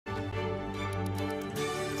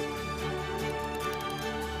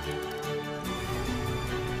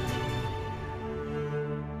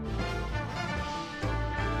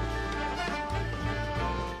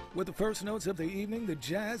With the first notes of the evening, the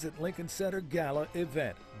Jazz at Lincoln Center Gala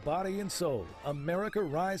event, Body and Soul, America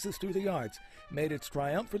Rises Through the Arts, made its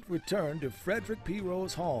triumphant return to Frederick P.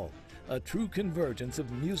 Hall, a true convergence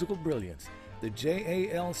of musical brilliance. The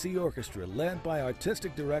JALC Orchestra, led by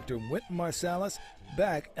Artistic Director Wynton Marsalis,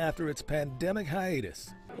 back after its pandemic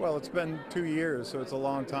hiatus. Well, it's been 2 years, so it's a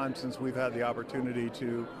long time since we've had the opportunity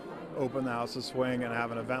to open the House of Swing and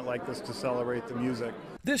have an event like this to celebrate the music.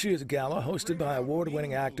 This year's gala, hosted by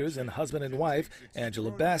award-winning actors and husband and wife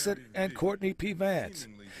Angela Bassett and Courtney P. Vance.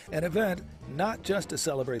 An event not just to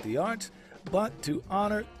celebrate the arts, but to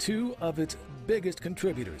honor two of its biggest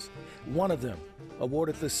contributors. One of them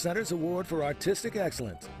awarded the Center's Award for Artistic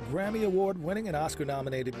Excellence, Grammy Award-winning and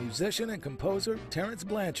Oscar-nominated musician and composer Terrence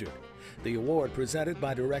Blanchard. The award presented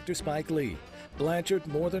by director Spike Lee. Blanchard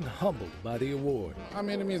more than humbled by the award. I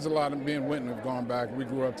mean, it means a lot. Me and Wynton have gone back. We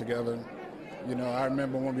grew up together. You know, I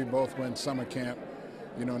remember when we both went summer camp,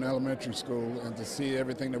 you know, in elementary school, and to see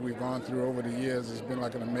everything that we've gone through over the years has been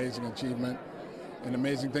like an amazing achievement, an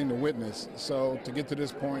amazing thing to witness. So to get to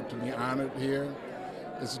this point, to be honored here,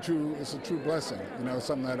 it's a true blessing. You know, it's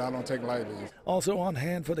something that I don't take lightly. Also on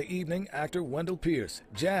hand for the evening, actor Wendell Pierce,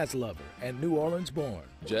 jazz lover and New Orleans born.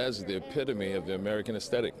 Jazz is the epitome of the American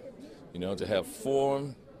aesthetic. You know, to have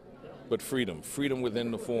form, but freedom. Freedom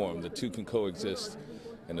within the form. The two can coexist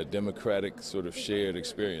in a democratic sort of shared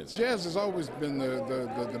experience. Jazz has always been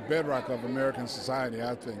the bedrock of American society,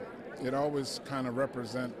 I think. It always kind of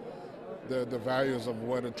represents the values of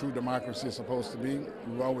what a true democracy is supposed to be.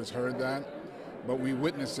 We've always heard that. But we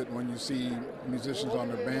witness it when you see musicians on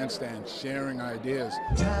the bandstand sharing ideas.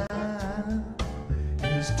 Time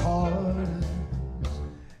is toilers.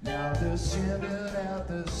 Now they're sending out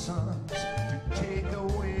the sons to take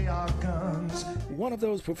away our guns. One of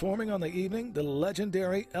those performing on the evening, the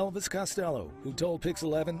legendary Elvis Costello, who told Pix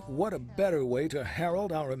 11 what a better way to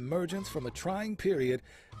herald our emergence from a trying period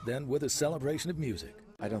than with a celebration of music.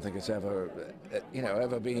 I don't think it's ever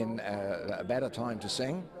been a better time to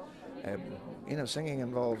sing. You know, singing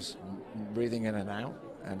involves breathing in and out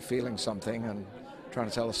and feeling something and trying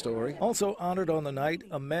to tell a story. Also honored on the night,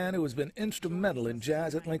 a man who has been instrumental in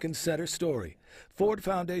Jazz at Lincoln Center's story. Ford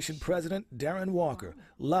Foundation President Darren Walker,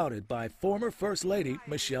 lauded by former First Lady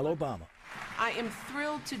Michelle Obama. I am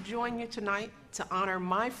thrilled to join you tonight to honor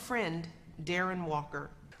my friend Darren Walker.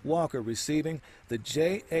 Walker receiving the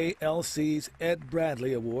JALC's Ed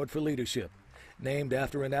Bradley Award for Leadership, named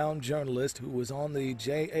after a renowned journalist who was on the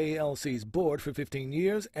JALC's board for 15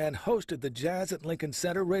 years and hosted the Jazz at Lincoln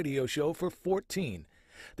Center radio show for 14.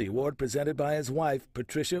 The award presented by his wife,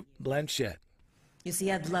 Patricia Blanchett. You see,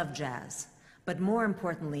 Ed loved jazz, but more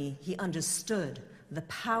importantly, he understood the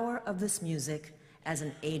power of this music as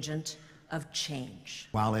an agent of change.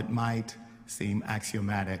 While it might seem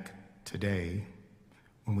axiomatic today,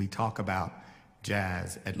 when we talk about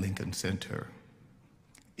jazz at Lincoln Center,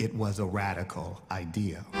 it was a radical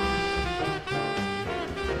idea.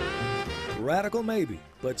 Radical maybe,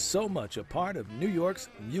 but so much a part of New York's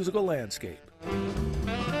musical landscape.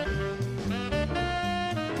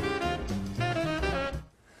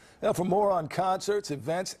 Now, for more on concerts,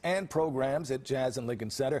 events, and programs at Jazz and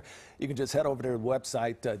Lincoln Center, you can just head over to their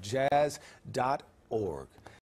website, jazz.org.